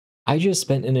I just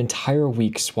spent an entire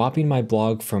week swapping my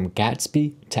blog from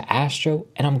Gatsby to Astro,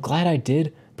 and I'm glad I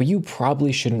did, but you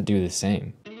probably shouldn't do the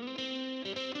same.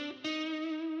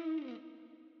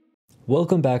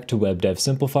 Welcome back to Web Dev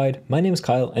Simplified. My name is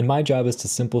Kyle, and my job is to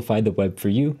simplify the web for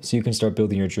you so you can start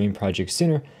building your dream project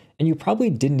sooner. And you probably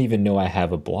didn't even know I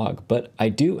have a blog, but I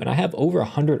do, and I have over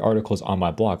 100 articles on my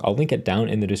blog. I'll link it down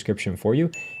in the description for you.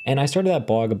 And I started that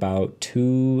blog about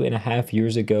 2.5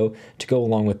 years ago to go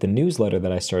along with the newsletter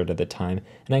that I started at the time.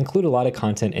 And I include a lot of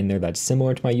content in there that's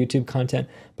similar to my YouTube content,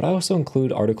 but I also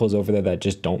include articles over there that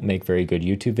just don't make very good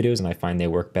YouTube videos, and I find they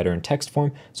work better in text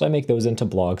form. So I make those into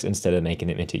blogs instead of making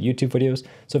them into YouTube videos.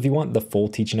 So if you want the full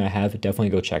teaching I have, definitely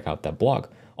go check out that blog.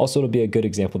 Also, it'll be a good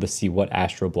example to see what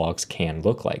Astro blogs can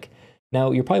look like. Now,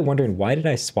 you're probably wondering, why did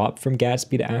I swap from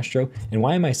Gatsby to Astro, and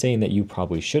why am I saying that you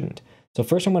probably shouldn't? So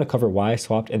first I'm going to cover why I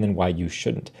swapped and then why you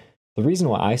shouldn't. The reason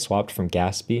why I swapped from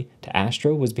Gatsby to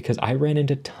Astro was because I ran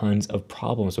into tons of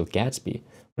problems with Gatsby.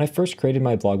 When I first created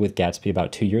my blog with Gatsby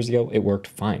about 2 years ago, it worked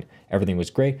fine. Everything was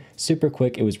great, super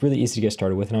quick, it was really easy to get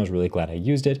started with, and I was really glad I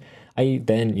used it. I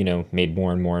then, made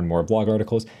more and more blog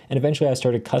articles, and eventually I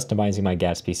started customizing my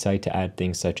Gatsby site to add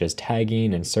things such as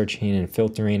tagging and searching and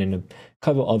filtering and a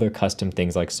couple other custom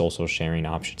things like social sharing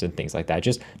options and things like that,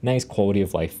 just nice quality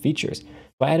of life features.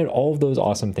 So I added all of those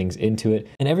awesome things into it,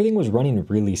 and everything was running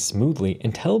really smoothly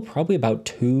until probably about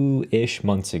 2-ish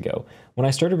months ago, when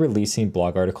I started releasing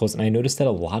blog articles and I noticed that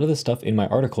a lot of the stuff in my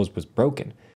articles was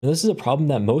broken. Now, this is a problem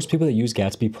that most people that use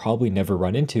Gatsby probably never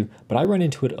run into, but I run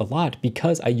into it a lot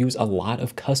because I use a lot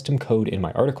of custom code in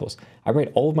my articles. I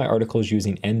write all of my articles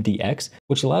using MDX,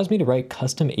 which allows me to write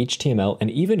custom HTML and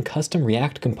even custom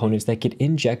React components that get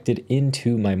injected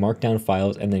into my Markdown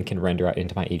files and then can render out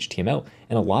into my HTML.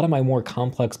 And a lot of my more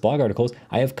complex blog articles,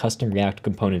 I have custom React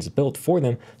components built for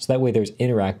them, so that way there's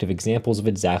interactive examples of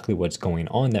exactly what's going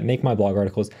on that make my blog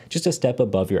articles just a step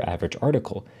above your average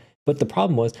article. But the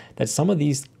problem was that some of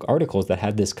these articles that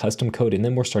had this custom code in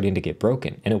them were starting to get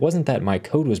broken. And it wasn't that my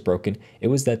code was broken, it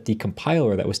was that the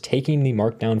compiler that was taking the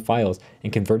Markdown files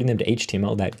and converting them to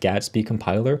HTML, that Gatsby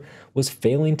compiler, was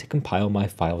failing to compile my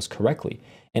files correctly.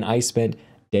 And I spent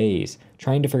days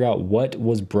trying to figure out what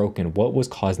was broken, what was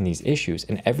causing these issues.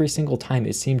 And every single time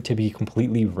it seemed to be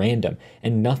completely random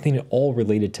and nothing at all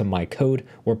related to my code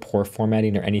or poor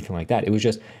formatting or anything like that. It was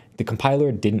just the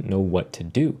compiler didn't know what to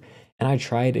do. And I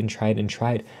tried and tried and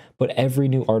tried, but every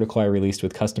new article I released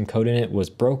with custom code in it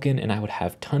was broken, and I would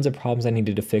have tons of problems I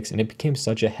needed to fix, and it became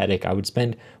such a headache. I would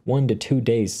spend 1 to 2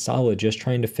 days solid just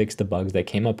trying to fix the bugs that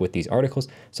came up with these articles.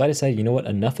 So I decided, you know what,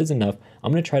 enough is enough.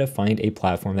 I'm going to try to find a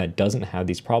platform that doesn't have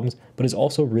these problems, but is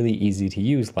also really easy to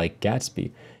use, like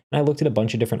Gatsby. And I looked at a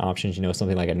bunch of different options,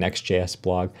 something like a Next.js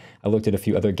blog. I looked at a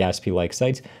few other Gatsby-like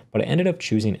sites, but I ended up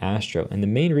choosing Astro. And the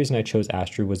main reason I chose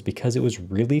Astro was because it was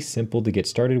really simple to get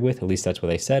started with, at least that's what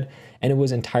they said, and it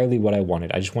was entirely what I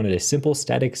wanted. I just wanted a simple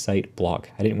static site blog.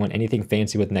 I didn't want anything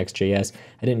fancy with Next.js.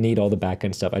 I didn't need all the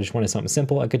backend stuff. I just wanted something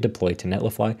simple I could deploy to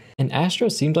Netlify. And Astro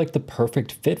seemed like the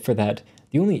perfect fit for that.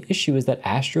 The only issue is that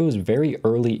Astro is very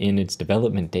early in its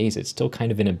development days. It's still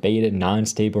kind of in a beta,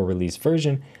 non-stable release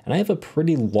version, and I have a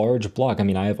pretty large blog.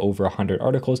 I have over 100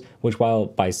 articles, which while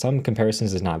by some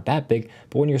comparisons is not that big,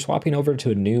 but when you're swapping over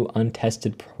to a new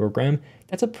untested program,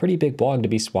 that's a pretty big blog to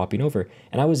be swapping over,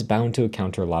 and I was bound to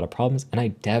encounter a lot of problems, and I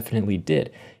definitely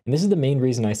did. And this is the main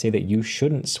reason I say that you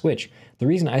shouldn't switch. The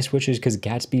reason I switched is because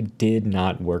Gatsby did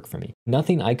not work for me.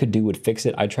 Nothing I could do would fix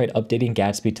it. I tried updating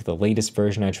Gatsby to the latest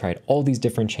version. I tried all these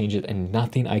different changes, and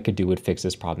nothing I could do would fix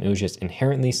this problem. It was just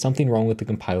inherently something wrong with the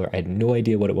compiler. I had no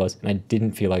idea what it was, and I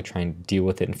didn't feel like trying to deal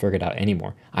with it and figure it out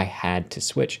anymore. I had to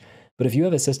switch. But if you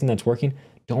have a system that's working,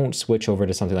 don't switch over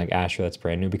to something like Astro that's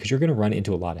brand new, because you're going to run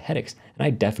into a lot of headaches. And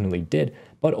I definitely did.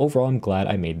 But overall, I'm glad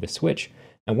I made the switch.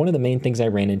 And one of the main things I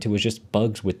ran into was just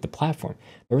bugs with the platform.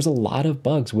 There was a lot of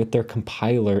bugs with their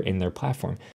compiler in their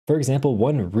platform. For example,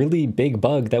 one really big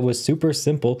bug that was super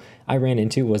simple I ran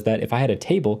into was that if I had a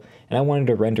table and I wanted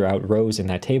to render out rows in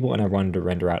that table and I wanted to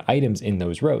render out items in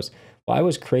those rows, well, I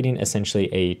was creating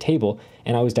essentially a table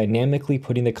and I was dynamically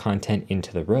putting the content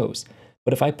into the rows.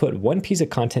 But if I put one piece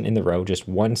of content in the row, just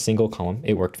one single column,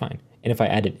 it worked fine. And if I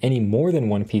added any more than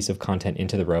one piece of content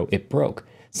into the row, it broke.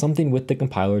 Something with the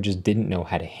compiler just didn't know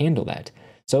how to handle that.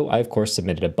 So I, of course,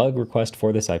 submitted a bug request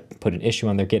for this. I put an issue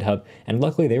on their GitHub, and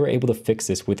luckily they were able to fix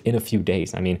this within a few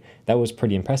days. That was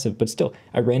pretty impressive, but still,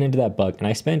 I ran into that bug, and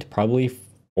I spent probably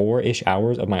 4-ish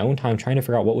hours of my own time trying to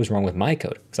figure out what was wrong with my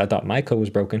code, because I thought my code was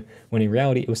broken, when in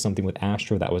reality it was something with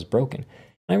Astro that was broken.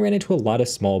 And I ran into a lot of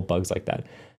small bugs like that.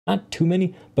 Not too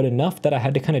many, but enough that I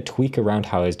had to kind of tweak around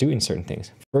how I was doing certain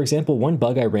things. For example, one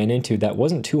bug I ran into that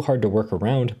wasn't too hard to work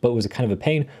around, but was kind of a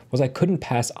pain, was I couldn't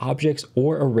pass objects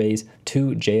or arrays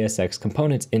to JSX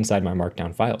components inside my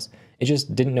Markdown files. It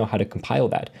just didn't know how to compile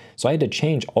that. So I had to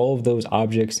change all of those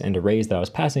objects and arrays that I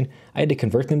was passing. I had to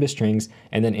convert them to strings,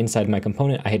 and then inside my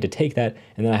component, I had to take that,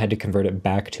 and then I had to convert it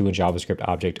back to a JavaScript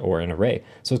object or an array.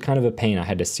 So it's kind of a pain. I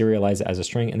had to serialize it as a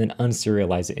string and then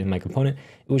unserialize it in my component.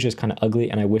 It was just kind of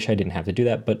ugly, and I wish I didn't have to do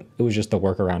that, but it was just the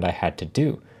workaround I had to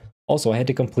do. Also, I had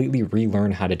to completely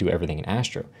relearn how to do everything in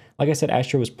Astro. Like I said,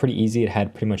 Astro was pretty easy. It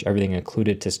had pretty much everything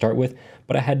included to start with,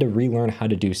 but I had to relearn how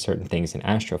to do certain things in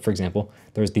Astro. For example,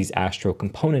 there's these Astro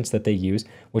components that they use,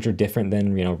 which are different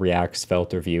than, React,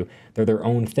 Svelte, or Vue. They're their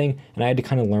own thing, and I had to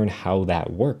kind of learn how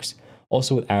that works.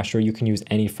 Also with Astro, you can use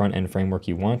any front-end framework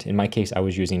you want. In my case, I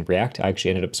was using React. I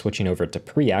actually ended up switching over to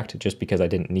Preact just because I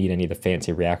didn't need any of the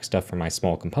fancy React stuff for my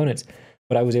small components.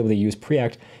 But I was able to use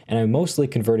Preact, and I mostly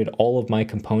converted all of my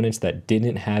components that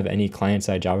didn't have any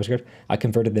client-side JavaScript. I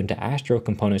converted them to Astro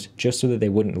components just so that they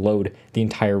wouldn't load the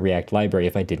entire React library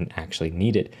if I didn't actually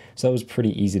need it. So that was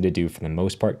pretty easy to do for the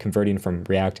most part. Converting from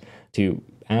React to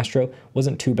Astro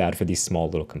wasn't too bad for these small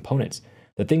little components.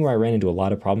 The thing where I ran into a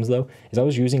lot of problems though, is I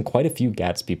was using quite a few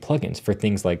Gatsby plugins for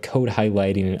things like code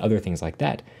highlighting and other things like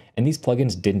that. And these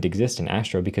plugins didn't exist in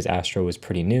Astro because Astro was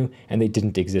pretty new, and they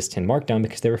didn't exist in Markdown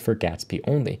because they were for Gatsby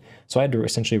only. So I had to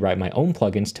essentially write my own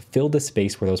plugins to fill the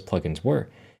space where those plugins were.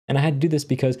 And I had to do this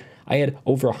because I had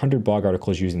over 100 blog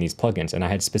articles using these plugins, and I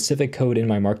had specific code in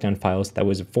my Markdown files that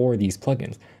was for these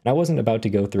plugins. And I wasn't about to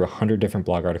go through 100 different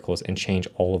blog articles and change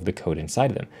all of the code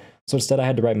inside of them. So instead, I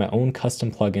had to write my own custom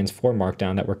plugins for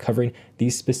Markdown that were covering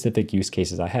these specific use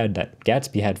cases I had that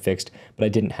Gatsby had fixed, but I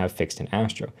didn't have fixed in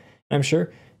Astro. And I'm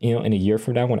sure, in a year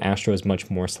from now, when Astro is much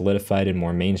more solidified and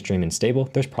more mainstream and stable,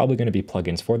 there's probably going to be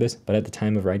plugins for this, but at the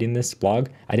time of writing this blog,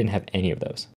 I didn't have any of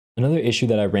those. Another issue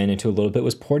that I ran into a little bit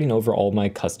was porting over all my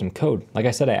custom code. Like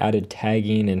I said, I added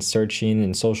tagging and searching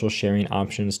and social sharing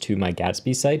options to my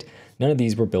Gatsby site. None of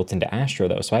these were built into Astro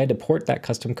though, so I had to port that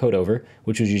custom code over,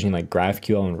 which was using like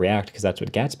GraphQL and React because that's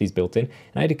what Gatsby's built in,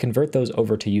 and I had to convert those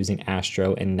over to using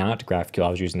Astro and not GraphQL. I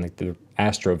was using like the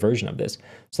Astro version of this.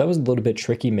 So that was a little bit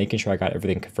tricky, making sure I got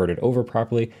everything converted over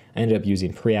properly. I ended up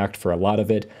using Preact for a lot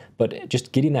of it, but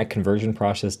just getting that conversion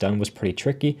process done was pretty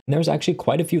tricky. And there was actually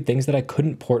quite a few things that I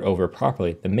couldn't port over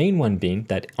properly. The main one being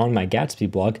that on my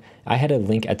Gatsby blog, I had a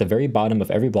link at the very bottom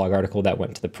of every blog article that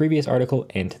went to the previous article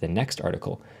and to the next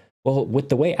article. Well, with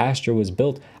the way Astro was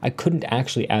built, I couldn't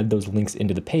actually add those links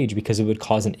into the page because it would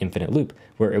cause an infinite loop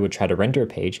where it would try to render a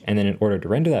page, and then in order to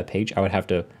render that page, I would have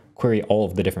to query all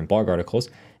of the different blog articles,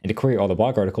 and to query all the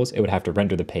blog articles, it would have to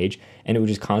render the page, and it would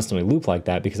just constantly loop like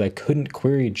that because I couldn't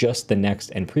query just the next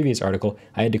and previous article.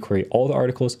 I had to query all the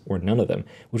articles or none of them,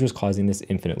 which was causing this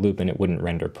infinite loop, and it wouldn't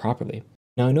render properly.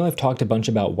 Now, I know I've talked a bunch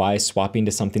about why swapping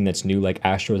to something that's new like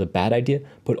Astro is a bad idea,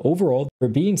 but overall, for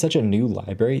being such a new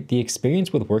library, the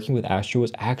experience with working with Astro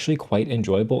was actually quite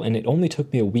enjoyable, and it only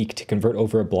took me a week to convert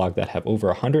over a blog that have over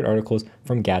 100 articles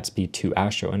from Gatsby to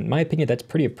Astro. And in my opinion, that's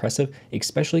pretty impressive,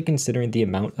 especially considering the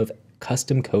amount of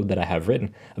custom code that I have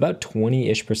written. About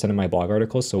 20-ish% of my blog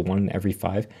articles, so 1 in every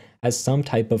 5, has some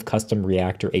type of custom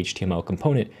React or HTML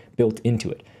component built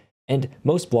into it. And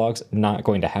most blogs not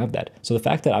going to have that. So the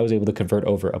fact that I was able to convert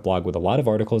over a blog with a lot of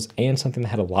articles and something that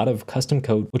had a lot of custom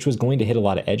code, which was going to hit a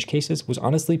lot of edge cases, was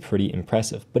honestly pretty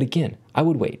impressive. But again, I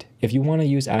would wait. If you want to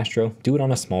use Astro, do it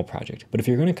on a small project. But if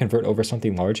you're going to convert over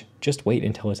something large, just wait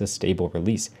until it's a stable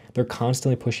release. They're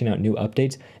constantly pushing out new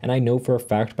updates, and I know for a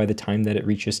fact by the time that it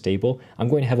reaches stable, I'm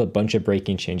going to have a bunch of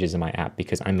breaking changes in my app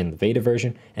because I'm in the beta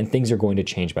version, and things are going to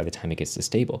change by the time it gets to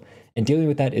stable. And dealing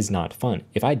with that is not fun.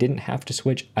 If I didn't have to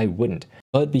switch, I wouldn't.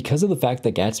 But because of the fact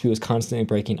that Gatsby was constantly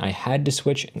breaking, I had to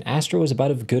switch, and Astro was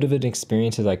about as good of an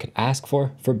experience as I could ask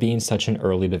for being such an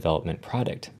early development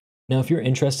product. Now, if you're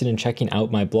interested in checking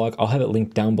out my blog, I'll have it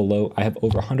linked down below. I have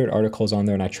over 100 articles on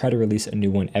there, and I try to release a new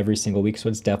one every single week, so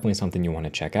it's definitely something you want to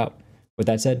check out. With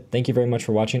that said, thank you very much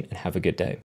for watching, and have a good day.